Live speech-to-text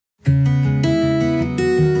Good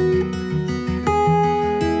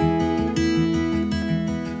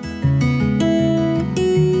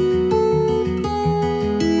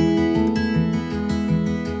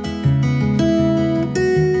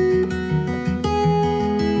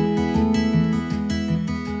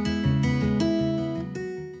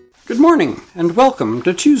morning, and welcome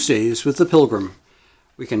to Tuesdays with the Pilgrim.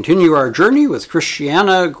 We continue our journey with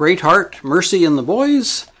Christiana, Great Heart, Mercy and the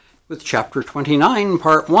Boys, with Chapter 29,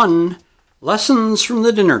 Part 1, Lessons from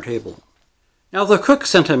the Dinner Table. Now the cook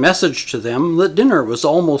sent a message to them that dinner was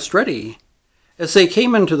almost ready. As they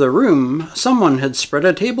came into the room, someone had spread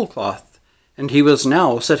a tablecloth, and he was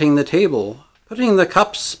now setting the table, putting the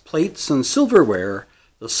cups, plates, and silverware,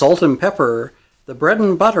 the salt and pepper, the bread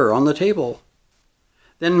and butter on the table.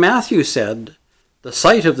 Then Matthew said, "The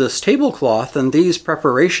sight of this tablecloth and these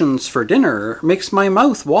preparations for dinner makes my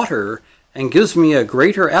mouth water and gives me a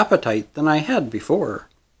greater appetite than I had before."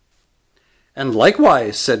 "And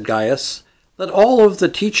likewise," said Gaius, "let all of the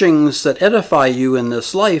teachings that edify you in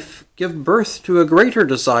this life give birth to a greater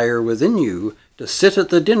desire within you to sit at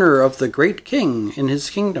the dinner of the great King in his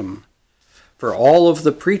kingdom. For all of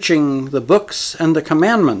the preaching, the books, and the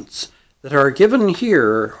commandments that are given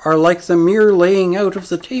here are like the mere laying out of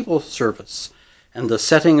the table service and the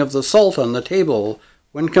setting of the salt on the table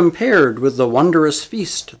when compared with the wondrous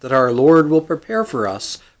feast that our Lord will prepare for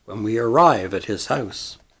us when we arrive at his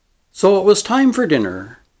house." So it was time for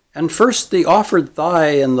dinner, and first the offered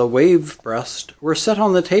thigh and the wave breast were set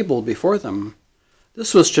on the table before them.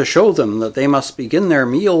 This was to show them that they must begin their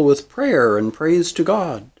meal with prayer and praise to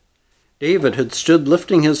God. David had stood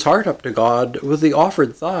lifting his heart up to God with the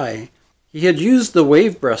offered thigh. He had used the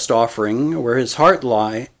wave breast offering, where his heart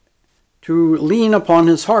lay, to lean upon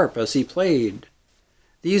his harp as he played.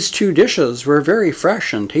 These two dishes were very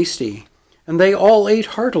fresh and tasty, and they all ate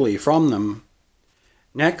heartily from them.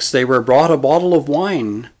 Next they were brought a bottle of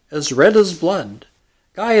wine, as red as blood.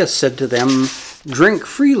 Gaius said to them, "Drink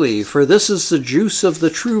freely, for this is the juice of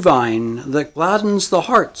the true vine that gladdens the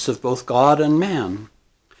hearts of both God and man."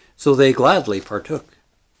 So they gladly partook.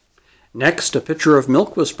 Next, a pitcher of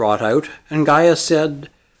milk was brought out, and Gaius said,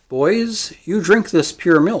 "Boys, you drink this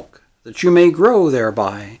pure milk, that you may grow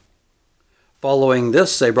thereby." Following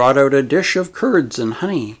this, they brought out a dish of curds and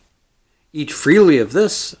honey. "Eat freely of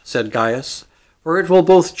this," said Gaius, "for it will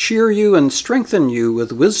both cheer you and strengthen you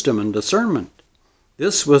with wisdom and discernment.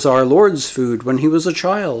 This was our Lord's food when he was a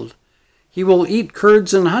child. He will eat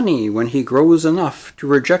curds and honey when he grows enough to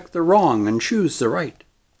reject the wrong and choose the right."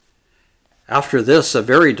 After this, a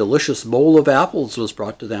very delicious bowl of apples was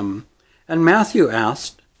brought to them, and Matthew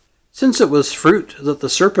asked, "Since it was fruit that the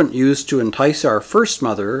serpent used to entice our first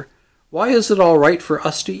mother, why is it all right for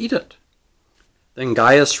us to eat it?" Then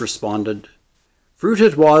Gaius responded, "Fruit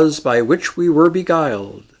it was by which we were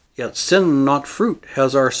beguiled, yet sin, not fruit,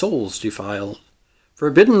 has our souls defiled.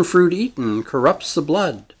 Forbidden fruit eaten corrupts the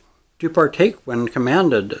blood. To partake when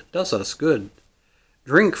commanded does us good.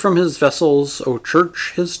 Drink from his vessels, O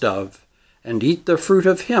church, his dove, and eat the fruit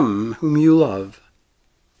of him whom you love."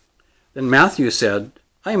 Then Matthew said,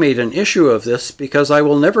 "I made an issue of this because I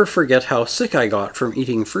will never forget how sick I got from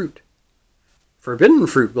eating fruit." "Forbidden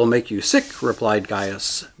fruit will make you sick," replied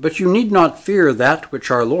Gaius, "but you need not fear that which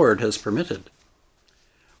our Lord has permitted."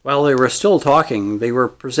 While they were still talking, they were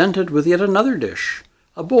presented with yet another dish,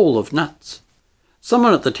 a bowl of nuts.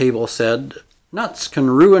 Someone at the table said, "Nuts can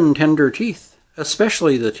ruin tender teeth,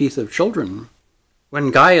 especially the teeth of children." When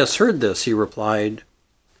Gaius heard this, he replied,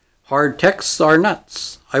 "Hard texts are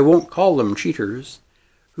nuts, I won't call them cheaters,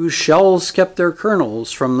 whose shells kept their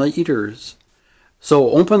kernels from the eaters.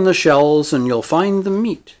 So open the shells and you'll find them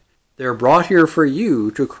meat. They're brought here for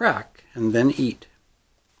you to crack and then eat."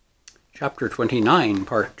 Chapter 29,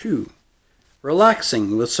 Part 2,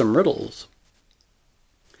 Relaxing with some riddles.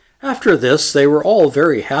 After this, they were all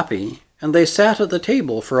very happy, and they sat at the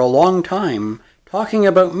table for a long time, talking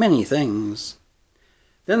about many things.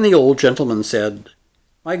 Then the old gentleman said,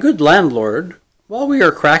 "My good landlord, while we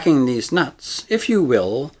are cracking these nuts, if you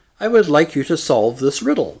will, I would like you to solve this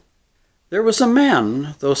riddle. There was a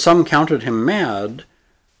man, though some counted him mad,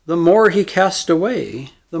 the more he cast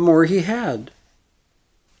away, the more he had."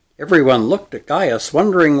 Everyone looked at Gaius,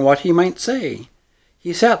 wondering what he might say.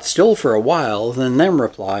 He sat still for a while, then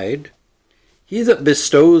replied, "He that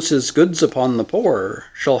bestows his goods upon the poor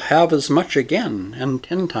shall have as much again, and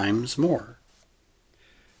 10 times more."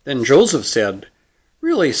 Then Joseph said,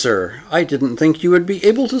 "Really, sir, I didn't think you would be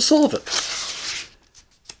able to solve it."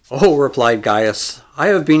 "Oh," replied Gaius, "I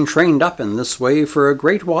have been trained up in this way for a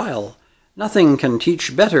great while. Nothing can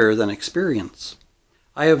teach better than experience.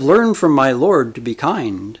 I have learned from my Lord to be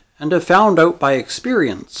kind, and have found out by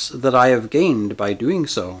experience that I have gained by doing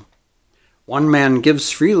so. One man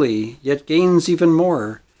gives freely, yet gains even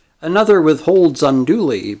more. Another withholds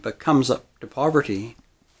unduly, but comes up to poverty.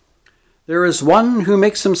 There is one who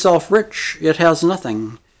makes himself rich, yet has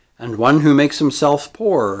nothing, and one who makes himself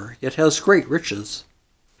poor, yet has great riches.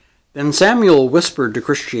 Then Samuel whispered to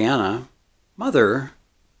Christiana, "Mother,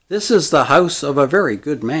 this is the house of a very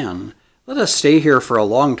good man. Let us stay here for a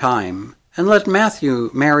long time, and let Matthew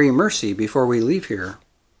marry Mercy before we leave here."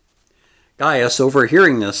 Gaius,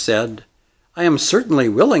 overhearing this, said, "I am certainly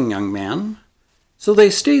willing, young man." So they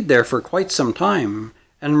stayed there for quite some time,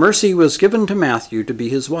 and Mercy was given to Matthew to be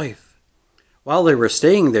his wife. While they were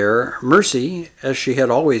staying there, Mercy, as she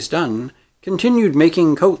had always done, continued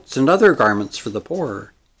making coats and other garments for the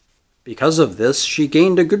poor. Because of this, she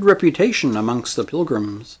gained a good reputation amongst the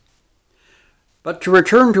pilgrims. But to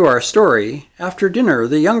return to our story, after dinner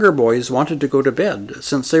the younger boys wanted to go to bed,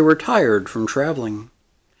 since they were tired from traveling.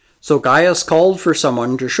 So Gaius called for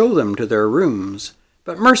someone to show them to their rooms,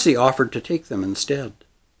 but Mercy offered to take them instead.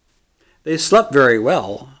 They slept very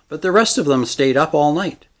well, but the rest of them stayed up all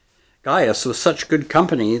night. Gaius was such good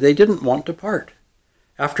company they didn't want to part.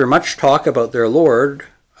 After much talk about their Lord,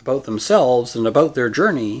 about themselves, and about their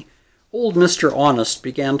journey, old Mr. Honest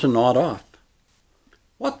began to nod off.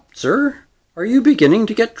 "What, sir? Are you beginning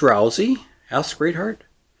to get drowsy?" asked Greatheart.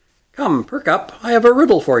 "Come, perk up, I have a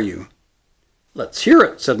riddle for you." "Let's hear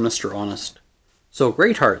it," said Mr. Honest. So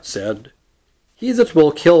Greatheart said, "He that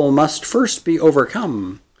will kill must first be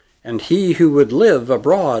overcome, and he who would live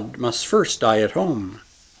abroad must first die at home."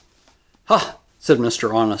 "Ha!" said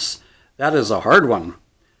Mr. Honest, "that is a hard one.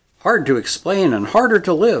 Hard to explain and harder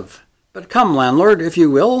to live. But come, landlord, if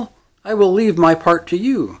you will, I will leave my part to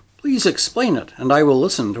you. Please explain it, and I will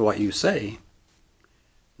listen to what you say."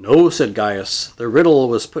 "No," said Gaius, "the riddle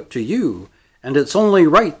was put to you, and it's only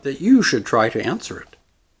right that you should try to answer it."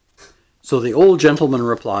 So the old gentleman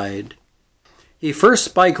replied, "He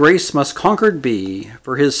first by grace must conquered be,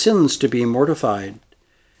 for his sins to be mortified.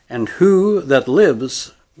 And who that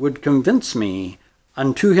lives would convince me,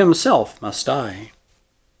 unto himself must die."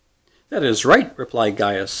 "That is right," replied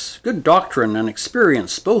Gaius. "Good doctrine and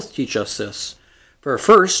experience both teach us this. For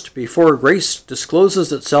first, before grace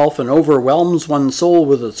discloses itself and overwhelms one's soul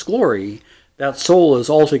with its glory, that soul is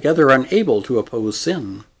altogether unable to oppose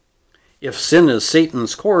sin. If sin is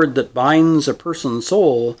Satan's cord that binds a person's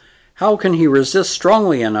soul, how can he resist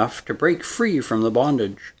strongly enough to break free from the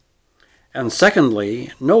bondage? And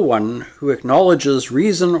secondly, no one who acknowledges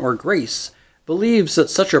reason or grace believes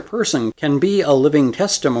that such a person can be a living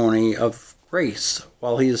testimony of grace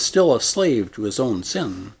while he is still a slave to his own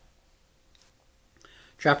sin.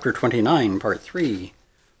 Chapter 29, Part 3.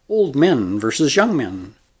 Old Men versus Young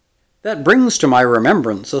Men. That brings to my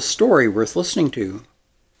remembrance a story worth listening to.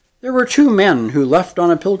 There were two men who left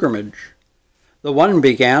on a pilgrimage. The one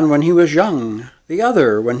began when he was young, the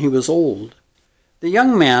other when he was old. The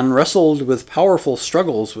young man wrestled with powerful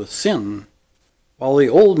struggles with sin, while the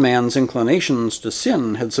old man's inclinations to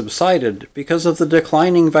sin had subsided because of the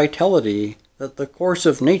declining vitality that the course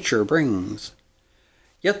of nature brings.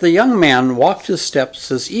 Yet the young man walked his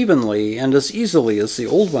steps as evenly and as easily as the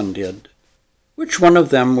old one did. Which one of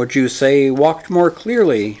them would you say walked more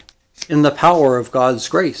clearly in the power of God's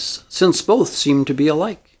grace, since both seemed to be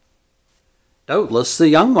alike? "Doubtless the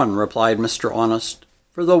young one," replied Mr. Honest,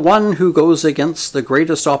 "for the one who goes against the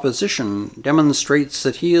greatest opposition demonstrates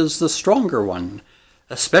that he is the stronger one,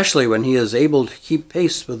 especially when he is able to keep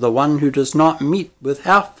pace with the one who does not meet with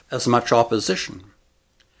half as much opposition.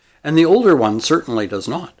 And the older one certainly does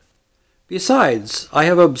not. Besides, I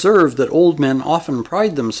have observed that old men often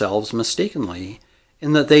pride themselves mistakenly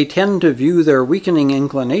in that they tend to view their weakening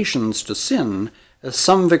inclinations to sin as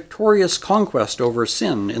some victorious conquest over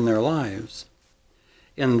sin in their lives.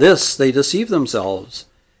 In this they deceive themselves.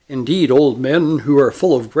 Indeed, old men who are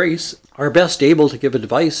full of grace are best able to give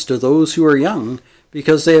advice to those who are young,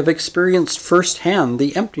 because they have experienced first-hand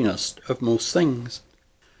the emptiness of most things.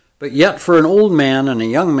 But yet for an old man and a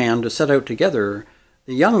young man to set out together,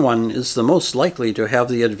 the young one is the most likely to have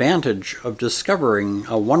the advantage of discovering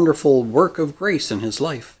a wonderful work of grace in his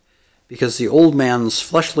life, because the old man's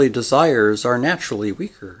fleshly desires are naturally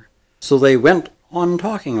weaker. So they went on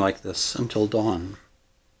talking like this until dawn.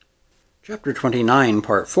 Chapter 29,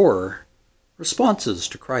 Part 4. Responses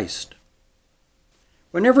to Christ.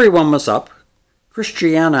 When everyone was up,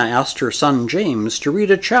 Christiana asked her son James to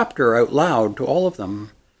read a chapter out loud to all of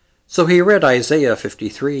them. So he read Isaiah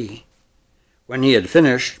 53. When he had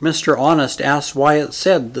finished, Mr. Honest asked why it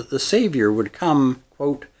said that the Savior would come,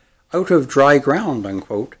 quote, out of dry ground,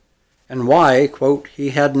 unquote, and why, quote, he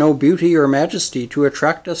had no beauty or majesty to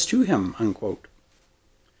attract us to him, unquote.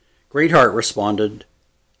 Greatheart responded,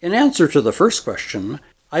 in answer to the first question,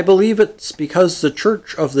 I believe it's because the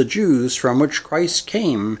Church of the Jews from which Christ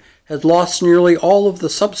came had lost nearly all of the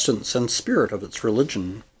substance and spirit of its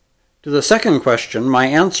religion. To the second question, my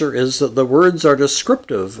answer is that the words are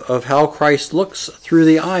descriptive of how Christ looks through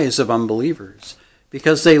the eyes of unbelievers,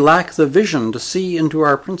 because they lack the vision to see into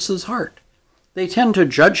our Prince's heart. They tend to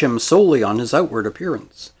judge him solely on his outward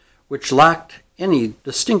appearance, which lacked any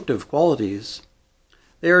distinctive qualities.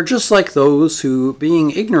 They are just like those who,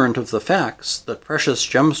 being ignorant of the facts that precious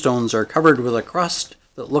gemstones are covered with a crust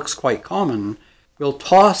that looks quite common, will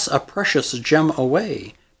toss a precious gem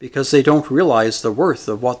away because they don't realize the worth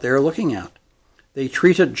of what they are looking at. They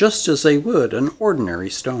treat it just as they would an ordinary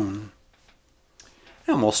stone.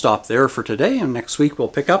 And we'll stop there for today, and next week we'll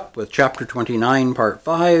pick up with Chapter 29, Part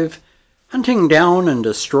 5, Hunting Down and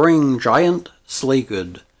Destroying Giant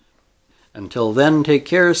Slaygood. Until then, take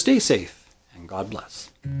care, stay safe, and God bless.